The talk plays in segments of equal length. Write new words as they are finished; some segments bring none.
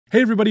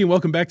Hey everybody, and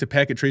welcome back to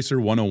Packet Tracer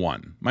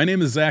 101. My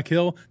name is Zach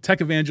Hill,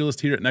 Tech Evangelist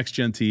here at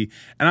NextGen,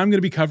 and I'm going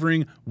to be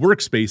covering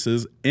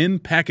Workspaces in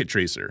Packet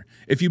Tracer.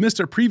 If you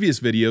missed our previous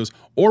videos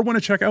or want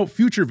to check out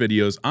future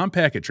videos on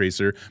Packet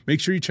Tracer,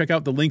 make sure you check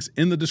out the links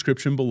in the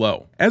description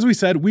below. As we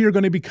said, we are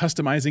going to be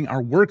customizing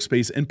our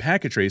workspace in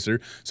Packet Tracer,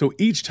 so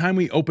each time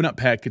we open up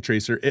Packet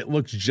Tracer, it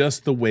looks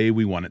just the way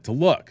we want it to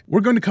look.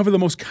 We're going to cover the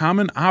most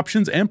common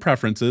options and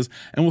preferences,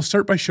 and we'll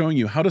start by showing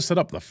you how to set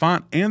up the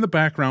font and the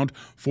background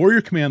for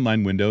your command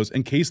line windows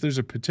in case there's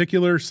a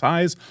particular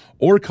size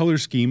or color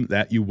scheme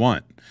that you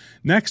want.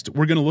 Next,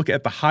 we're going to look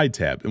at the Hide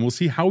tab, and we'll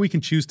see how we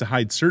can choose to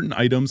hide certain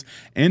items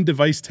and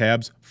device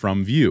tabs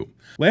from view.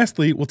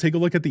 Lastly, we'll take a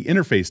look at the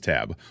Interface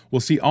tab.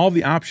 We'll see all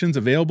the options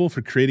available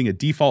for creating a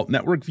default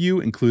network view,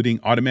 including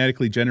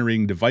automatically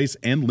generating device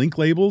and link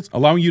labels,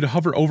 allowing you to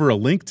hover over a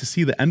link to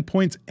see the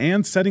endpoints,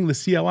 and setting the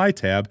CLI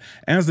tab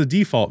as the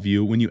default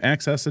view when you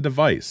access a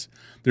device.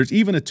 There's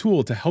even a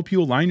tool to help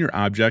you align your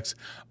objects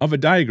of a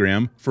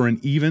diagram for an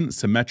even,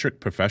 symmetric,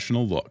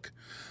 professional look.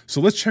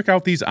 So let's check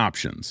out these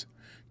options.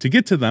 To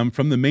get to them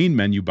from the main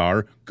menu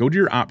bar, go to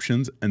your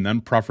Options and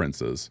then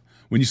Preferences.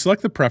 When you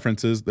select the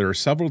Preferences, there are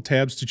several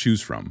tabs to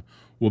choose from.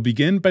 We'll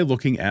begin by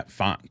looking at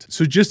font.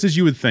 So just as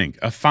you would think,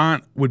 a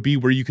font would be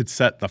where you could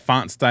set the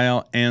font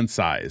style and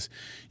size.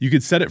 You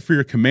could set it for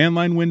your command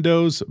line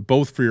windows,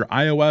 both for your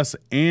iOS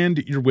and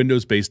your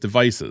Windows-based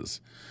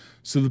devices.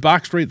 So the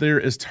box right there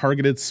is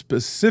targeted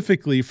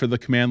specifically for the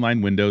command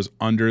line windows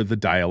under the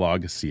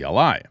dialog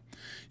CLI.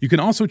 You can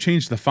also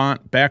change the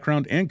font,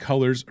 background, and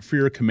colors for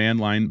your command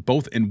line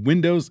both in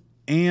Windows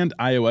and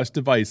iOS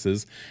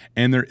devices,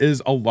 and there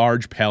is a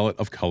large palette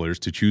of colors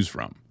to choose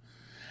from.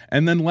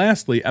 And then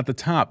lastly, at the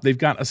top, they've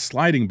got a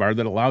sliding bar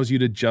that allows you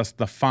to adjust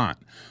the font.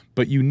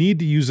 But you need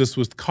to use this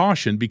with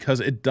caution because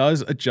it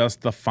does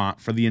adjust the font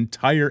for the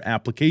entire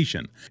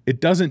application. It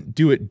doesn't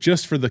do it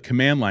just for the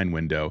command line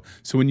window.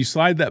 So when you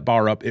slide that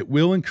bar up, it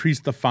will increase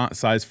the font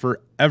size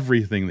for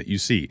everything that you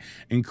see,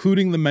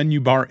 including the menu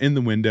bar in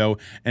the window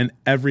and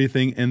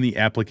everything in the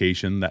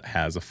application that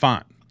has a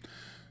font.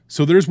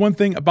 So there's one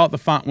thing about the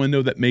font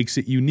window that makes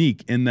it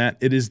unique in that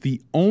it is the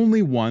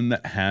only one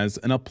that has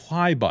an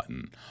apply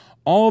button.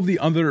 All of the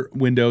other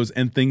windows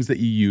and things that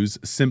you use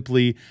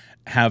simply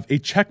have a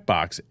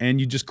checkbox, and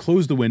you just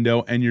close the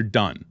window and you're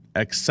done,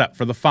 except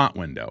for the font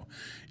window.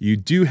 You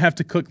do have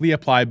to click the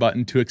apply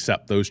button to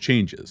accept those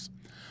changes.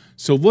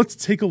 So let's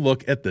take a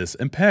look at this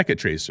in Packet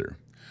Tracer.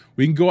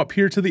 We can go up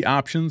here to the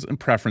Options and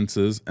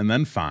Preferences and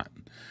then Font.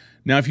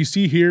 Now, if you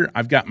see here,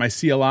 I've got my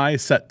CLI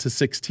set to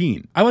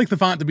 16. I like the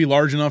font to be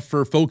large enough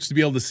for folks to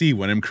be able to see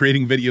when I'm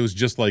creating videos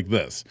just like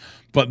this,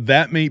 but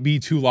that may be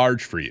too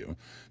large for you.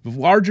 The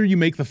larger you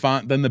make the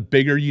font, then the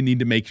bigger you need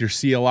to make your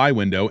CLI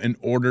window in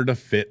order to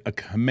fit a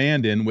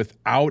command in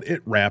without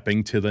it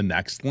wrapping to the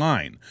next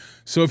line.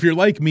 So if you're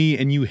like me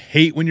and you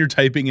hate when you're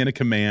typing in a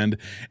command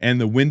and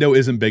the window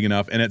isn't big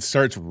enough and it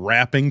starts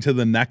wrapping to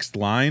the next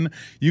line,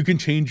 you can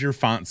change your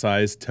font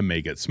size to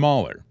make it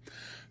smaller.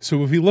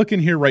 So if we look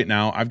in here right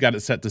now, I've got it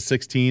set to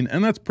 16,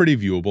 and that's pretty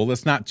viewable.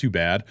 That's not too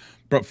bad.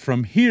 But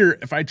from here,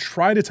 if I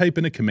try to type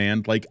in a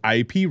command like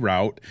IP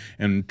route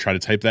and try to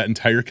type that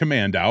entire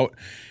command out,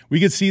 we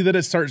can see that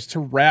it starts to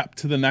wrap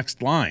to the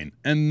next line,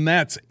 and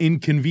that's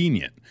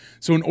inconvenient.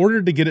 So in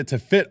order to get it to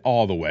fit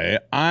all the way,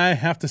 I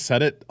have to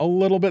set it a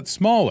little bit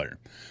smaller.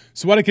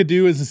 So what I could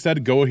do is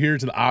instead go here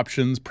to the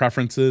Options,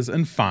 Preferences,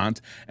 and Font,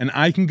 and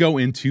I can go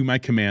into my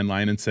command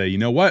line and say, you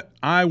know what?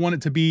 I want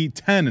it to be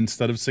 10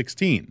 instead of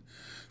 16.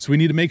 So we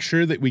need to make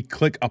sure that we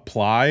click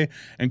Apply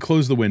and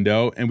close the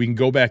window, and we can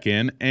go back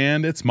in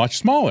and it's much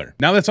smaller.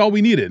 Now that's all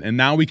we needed, and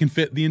now we can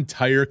fit the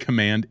entire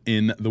command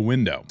in the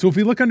window. So if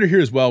we look under here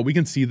as well, we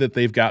can see that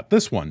they've got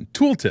this one,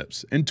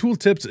 Tooltips. And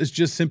Tooltips is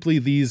just simply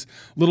these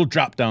little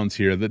drop downs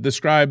here that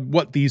describe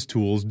what these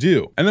tools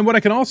do. And then what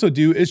I can also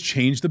do is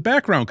change the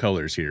background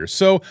colors here.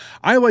 So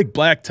I like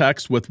black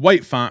text with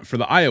white font for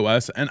the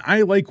iOS, and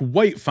I like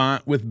white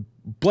font with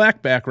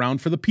black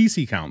background for the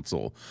PC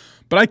console.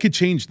 But I could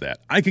change that.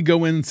 I could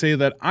go in and say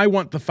that I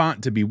want the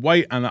font to be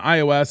white on the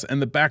iOS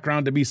and the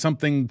background to be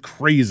something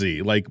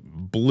crazy like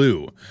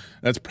blue.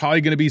 That's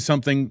probably going to be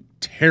something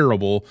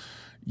terrible.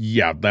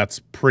 Yeah, that's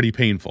pretty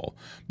painful.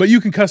 But you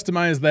can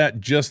customize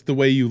that just the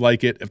way you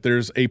like it. If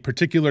there's a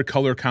particular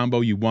color combo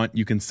you want,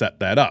 you can set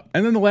that up.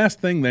 And then the last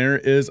thing there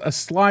is a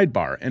slide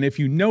bar. And if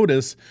you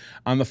notice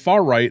on the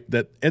far right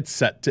that it's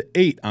set to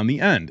 8 on the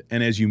end.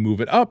 And as you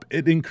move it up,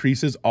 it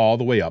increases all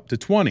the way up to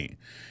 20.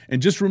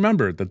 And just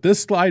remember that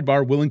this slide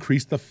bar will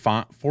increase the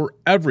font for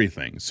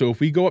everything. So if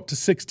we go up to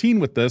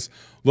 16 with this,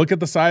 look at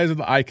the size of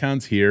the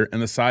icons here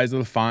and the size of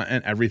the font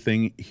and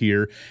everything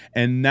here.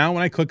 And now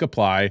when I click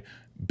Apply,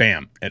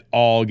 bam, it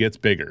all gets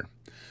bigger.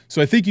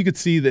 So I think you could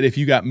see that if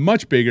you got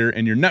much bigger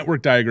and your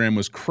network diagram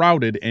was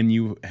crowded and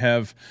you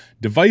have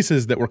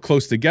devices that were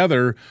close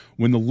together,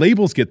 when the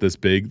labels get this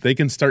big, they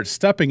can start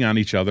stepping on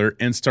each other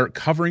and start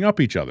covering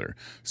up each other.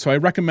 So I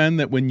recommend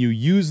that when you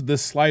use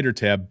this slider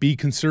tab, be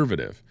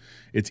conservative.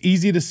 It's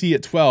easy to see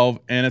at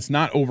 12 and it's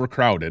not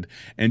overcrowded.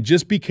 And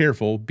just be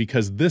careful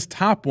because this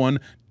top one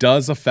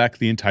does affect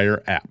the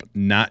entire app,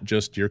 not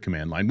just your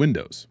command line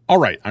windows. All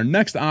right, our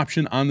next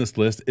option on this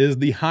list is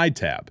the hide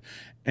tab.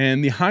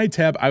 And the hide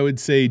tab, I would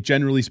say,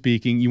 generally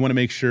speaking, you want to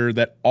make sure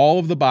that all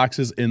of the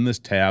boxes in this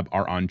tab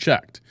are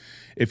unchecked.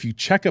 If you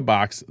check a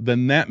box,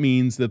 then that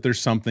means that there's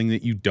something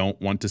that you don't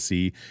want to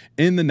see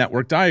in the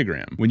network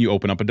diagram when you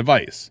open up a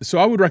device. So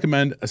I would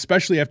recommend,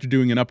 especially after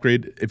doing an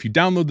upgrade, if you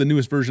download the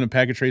newest version of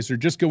Packet Tracer,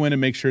 just go in and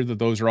make sure that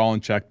those are all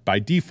unchecked by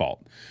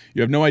default.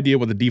 You have no idea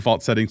what the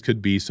default settings could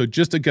be, so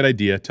just a good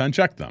idea to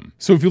uncheck them.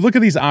 So if you look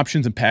at these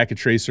options in Packet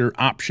Tracer,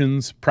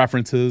 options,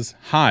 preferences,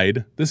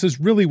 hide, this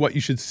is really what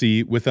you should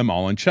see with them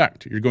all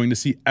unchecked. You're going to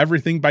see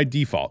everything by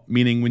default,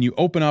 meaning when you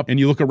open up and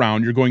you look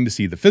around, you're going to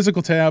see the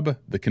physical tab,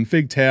 the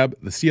config tab,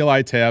 the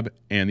CLI tab,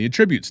 and the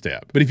attributes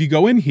tab. But if you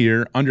go in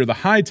here under the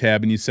hide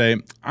tab and you say,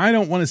 I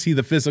don't want to see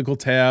the physical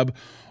tab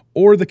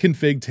or the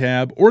config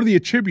tab or the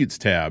attributes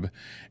tab,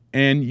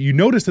 and you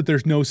notice that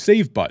there's no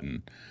save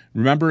button.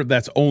 Remember,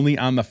 that's only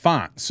on the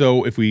font.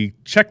 So if we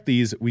check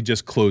these, we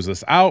just close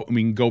this out and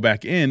we can go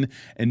back in,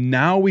 and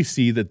now we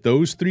see that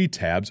those three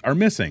tabs are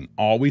missing.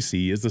 All we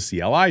see is the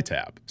CLI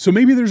tab. So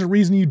maybe there's a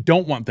reason you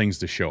don't want things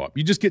to show up.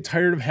 You just get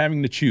tired of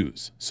having to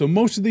choose. So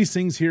most of these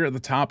things here at the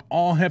top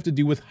all have to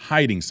do with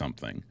hiding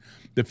something.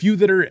 The few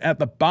that are at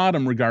the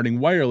bottom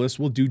regarding wireless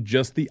will do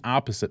just the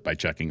opposite by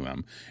checking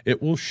them.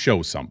 It will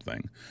show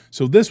something.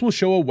 So this will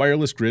show a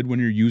wireless grid when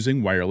you're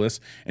using wireless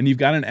and you've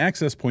got an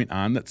access point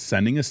on that's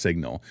sending a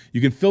signal.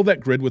 You can fill that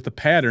grid with a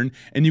pattern,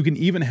 and you can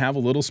even have a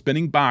little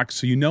spinning box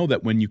so you know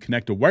that when you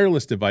connect a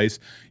wireless device,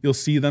 you'll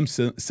see them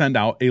send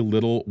out a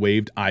little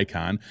waved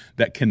icon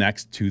that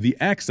connects to the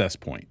access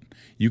point.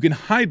 You can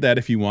hide that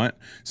if you want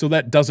so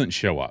that doesn't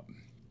show up.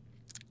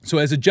 So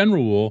as a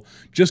general rule,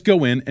 just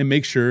go in and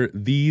make sure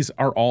these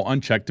are all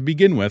unchecked to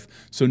begin with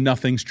so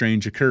nothing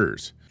strange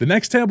occurs. The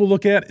next tab we'll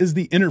look at is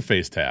the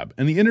interface tab.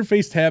 And the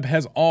interface tab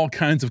has all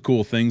kinds of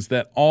cool things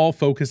that all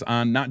focus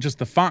on not just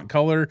the font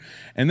color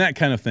and that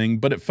kind of thing,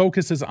 but it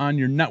focuses on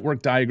your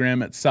network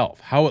diagram itself,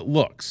 how it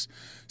looks.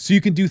 So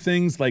you can do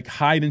things like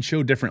hide and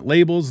show different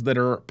labels that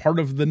are part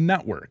of the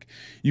network.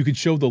 You could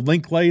show the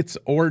link lights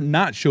or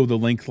not show the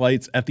link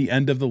lights at the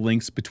end of the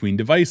links between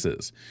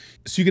devices.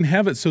 So you can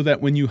have it so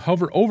that when you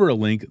hover over a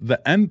link, the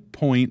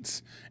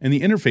endpoints and the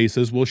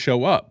interfaces will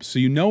show up, so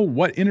you know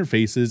what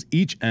interfaces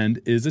each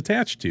end is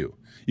attached to.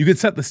 You can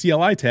set the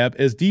CLI tab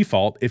as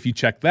default. If you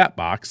check that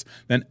box,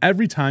 then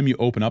every time you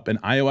open up an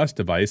iOS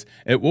device,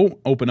 it won't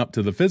open up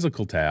to the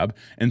physical tab.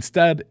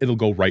 Instead, it'll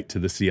go right to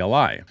the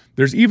CLI.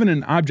 There's even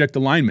an object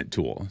alignment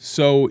tool.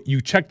 So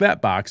you check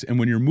that box, and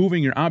when you're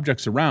moving your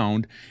objects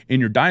around in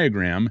your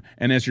diagram,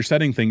 and as you're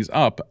setting things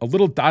up, a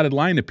little dotted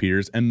line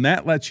appears, and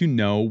that lets you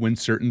know when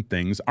certain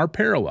things are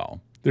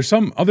parallel. There's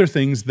some other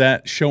things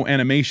that show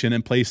animation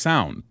and play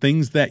sound,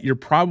 things that you're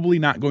probably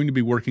not going to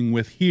be working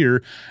with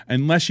here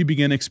unless you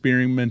begin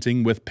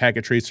experimenting with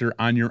Packet Tracer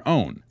on your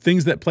own.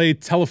 Things that play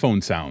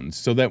telephone sounds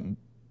so that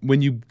when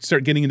you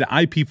start getting into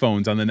IP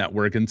phones on the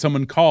network and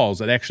someone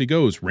calls, it actually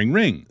goes ring,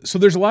 ring. So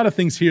there's a lot of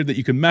things here that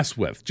you can mess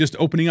with. Just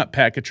opening up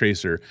Packet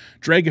Tracer,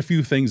 drag a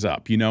few things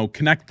up,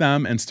 connect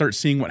them and start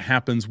seeing what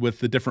happens with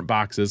the different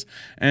boxes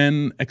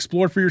and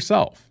explore for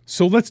yourself.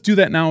 So let's do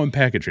that now in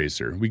Packet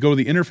Tracer. We go to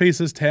the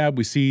Interfaces tab,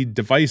 we see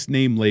device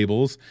name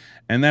labels,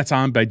 and that's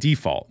on by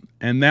default.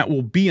 And that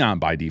will be on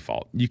by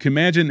default. You can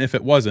imagine if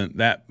it wasn't,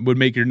 that would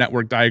make your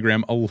network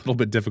diagram a little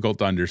bit difficult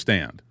to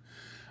understand.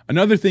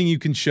 Another thing you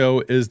can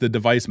show is the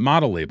device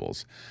model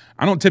labels.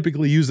 I don't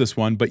typically use this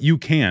one, but you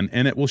can,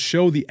 and it will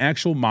show the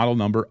actual model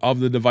number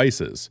of the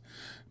devices.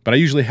 But I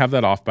usually have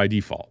that off by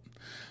default.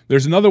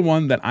 There's another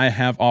one that I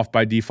have off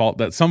by default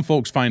that some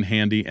folks find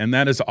handy, and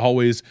that is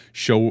always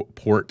show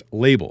port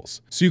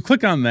labels. So you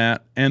click on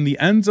that, and the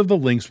ends of the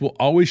links will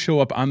always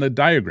show up on the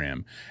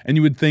diagram. And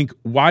you would think,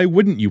 why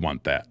wouldn't you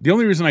want that? The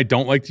only reason I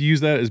don't like to use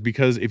that is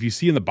because if you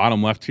see in the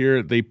bottom left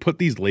here, they put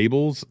these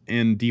labels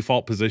in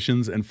default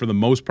positions, and for the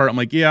most part, I'm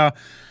like, yeah,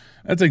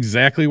 that's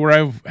exactly where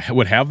I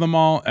would have them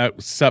all,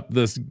 except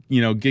this,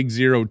 gig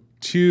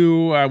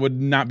 02, I would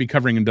not be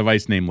covering a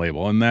device name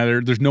label, and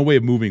there's no way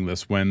of moving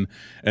this when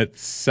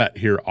it's set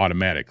here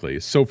automatically.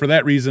 So for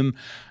that reason,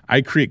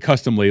 I create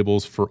custom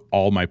labels for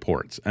all my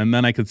ports, and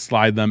then I could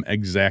slide them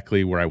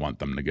exactly where I want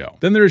them to go.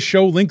 Then there's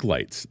show link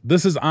lights.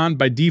 This is on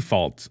by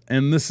default,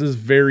 and this is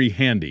very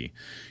handy.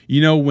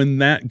 When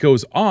that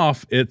goes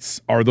off,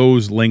 are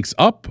those links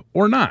up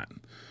or not?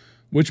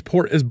 Which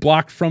port is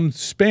blocked from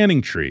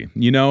spanning tree?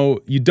 You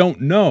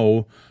don't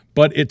know,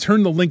 but it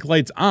turned the link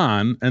lights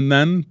on, and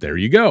then there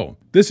you go.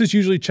 This is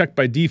usually checked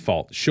by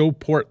default, show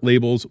port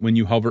labels when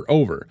you hover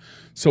over.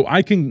 So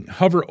I can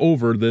hover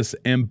over this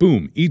and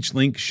boom, each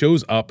link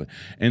shows up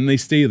and they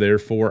stay there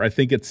for, I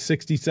think it's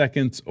 60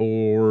 seconds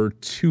or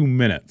 2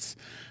 minutes.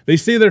 They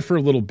stay there for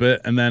a little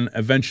bit and then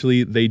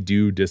eventually they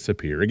do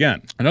disappear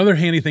again. Another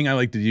handy thing I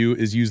like to do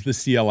is use the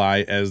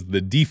CLI as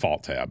the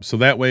default tab. So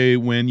that way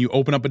when you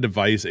open up a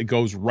device, it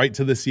goes right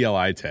to the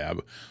CLI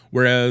tab.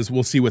 Whereas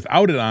we'll see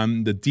without it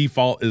on, the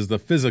default is the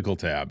physical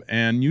tab,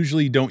 and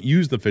usually don't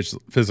use the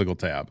physical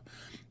tab.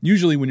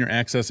 Usually when you're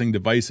accessing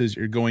devices,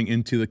 you're going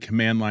into the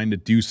command line to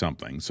do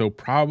something. So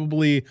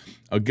probably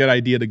a good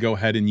idea to go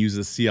ahead and use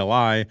the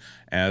CLI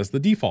as the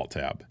default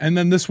tab. And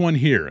then this one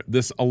here,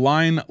 this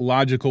Align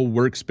Logical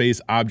Workspace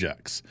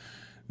Objects.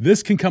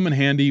 This can come in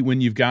handy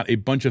when you've got a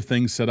bunch of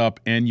things set up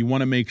and you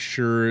want to make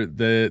sure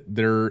that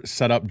they're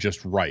set up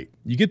just right.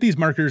 You get these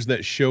markers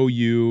that show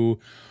you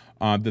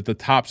that the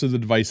tops of the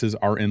devices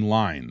are in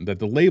line, that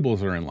the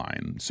labels are in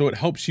line. So it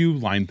helps you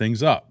line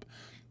things up.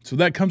 So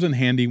that comes in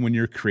handy when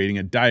you're creating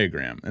a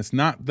diagram. It's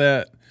not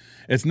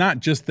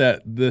just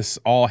that this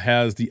all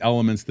has the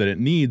elements that it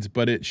needs,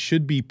 but it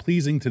should be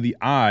pleasing to the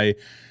eye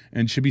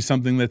and should be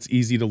something that's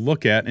easy to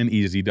look at and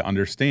easy to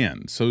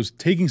understand. So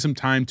taking some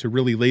time to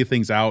really lay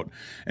things out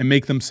and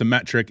make them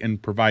symmetric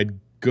and provide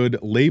good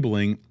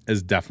labeling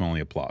is definitely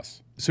a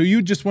plus. So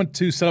you just want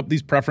to set up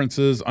these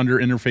preferences under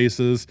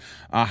interfaces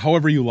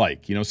however you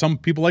like. You know, some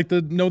people like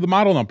to know the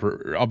model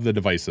number of the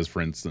devices,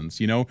 for instance.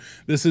 You know,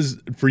 this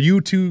is for you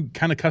to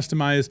kind of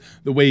customize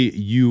the way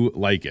you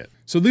like it.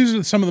 So these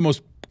are some of the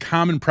most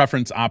common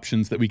preference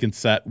options that we can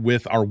set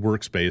with our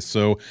workspace.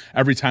 So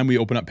every time we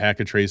open up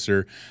Packet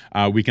Tracer,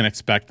 we can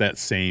expect that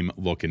same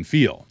look and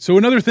feel. So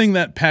another thing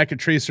that Packet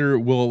Tracer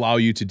will allow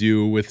you to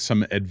do with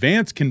some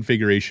advanced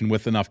configuration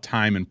with enough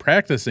time and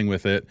practicing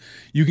with it,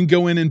 you can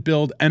go in and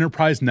build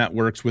enterprise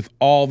networks with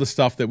all the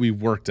stuff that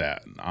we've worked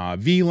at.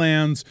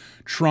 VLANs,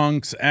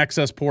 trunks,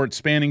 access ports,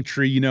 spanning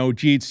tree, you know,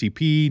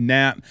 GHCP,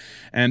 NAT,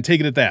 and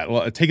take it at that.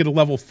 Well, take it a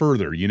level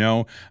further, you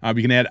know.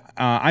 We can add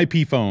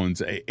IP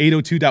phones,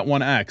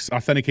 802.1x,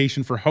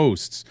 authentication for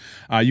hosts.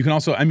 You can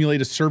also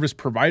emulate a service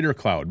provider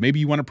cloud. Maybe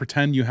you want to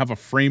pretend you have a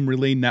frame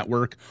relay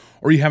network,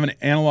 or you have an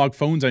analog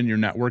phones on your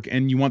network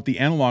and you want the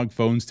analog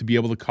phones to be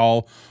able to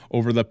call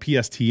over the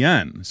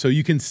PSTN. So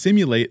you can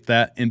simulate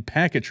that in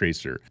Packet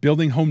Tracer,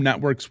 building home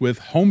networks with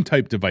home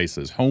type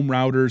devices, home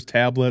routers,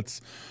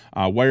 tablets,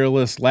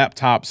 wireless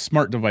laptops,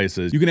 smart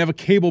devices. You can have a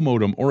cable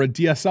modem or a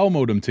DSL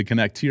modem to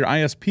connect to your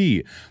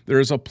ISP.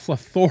 There's a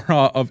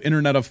plethora of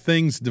Internet of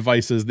Things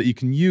devices that you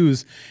can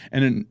use,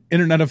 and an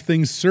Internet of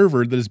Things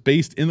server that is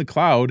based in the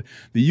cloud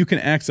that you can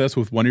access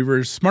with one of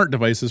your smart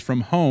devices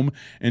from home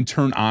and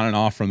turn on and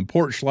off from the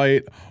porch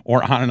light,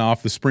 or on and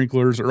off the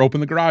sprinklers, or open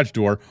the garage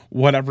door,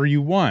 whatever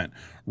you want.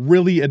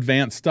 Really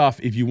advanced stuff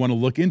if you want to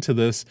look into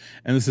this,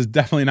 and this is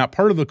definitely not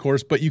part of the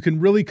course, but you can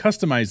really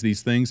customize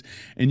these things,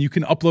 and you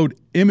can upload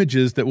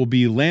images that will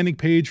be landing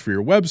page for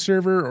your web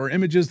server, or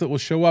images that will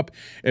show up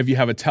if you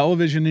have a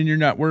television in your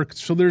network.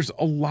 So there's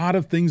a lot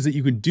of things that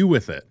you can do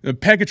with it. The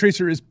Packet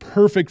Tracer is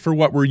perfect for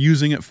what we're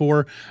using it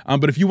for,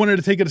 but if you wanted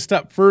to take it a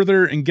step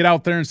further and get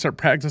out there and start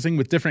practicing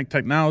with different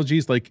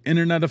technologies like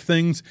Internet of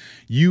Things,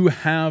 you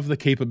have the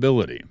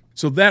capability.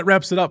 So that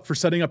wraps it up for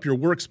setting up your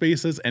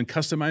workspaces and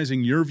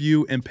customizing your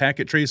view in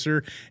Packet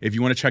Tracer. If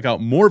you want to check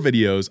out more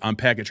videos on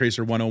Packet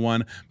Tracer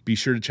 101, be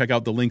sure to check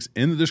out the links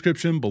in the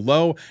description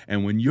below.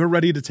 And when you're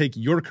ready to take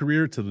your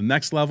career to the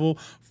next level,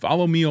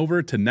 follow me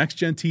over to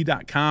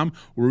nextgent.com,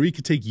 where we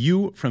can take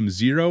you from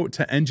zero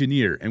to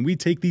engineer. And we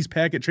take these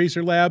Packet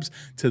Tracer labs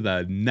to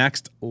the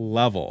next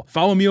level.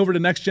 Follow me over to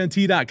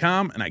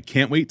nextgent.com, and I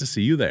can't wait to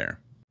see you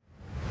there.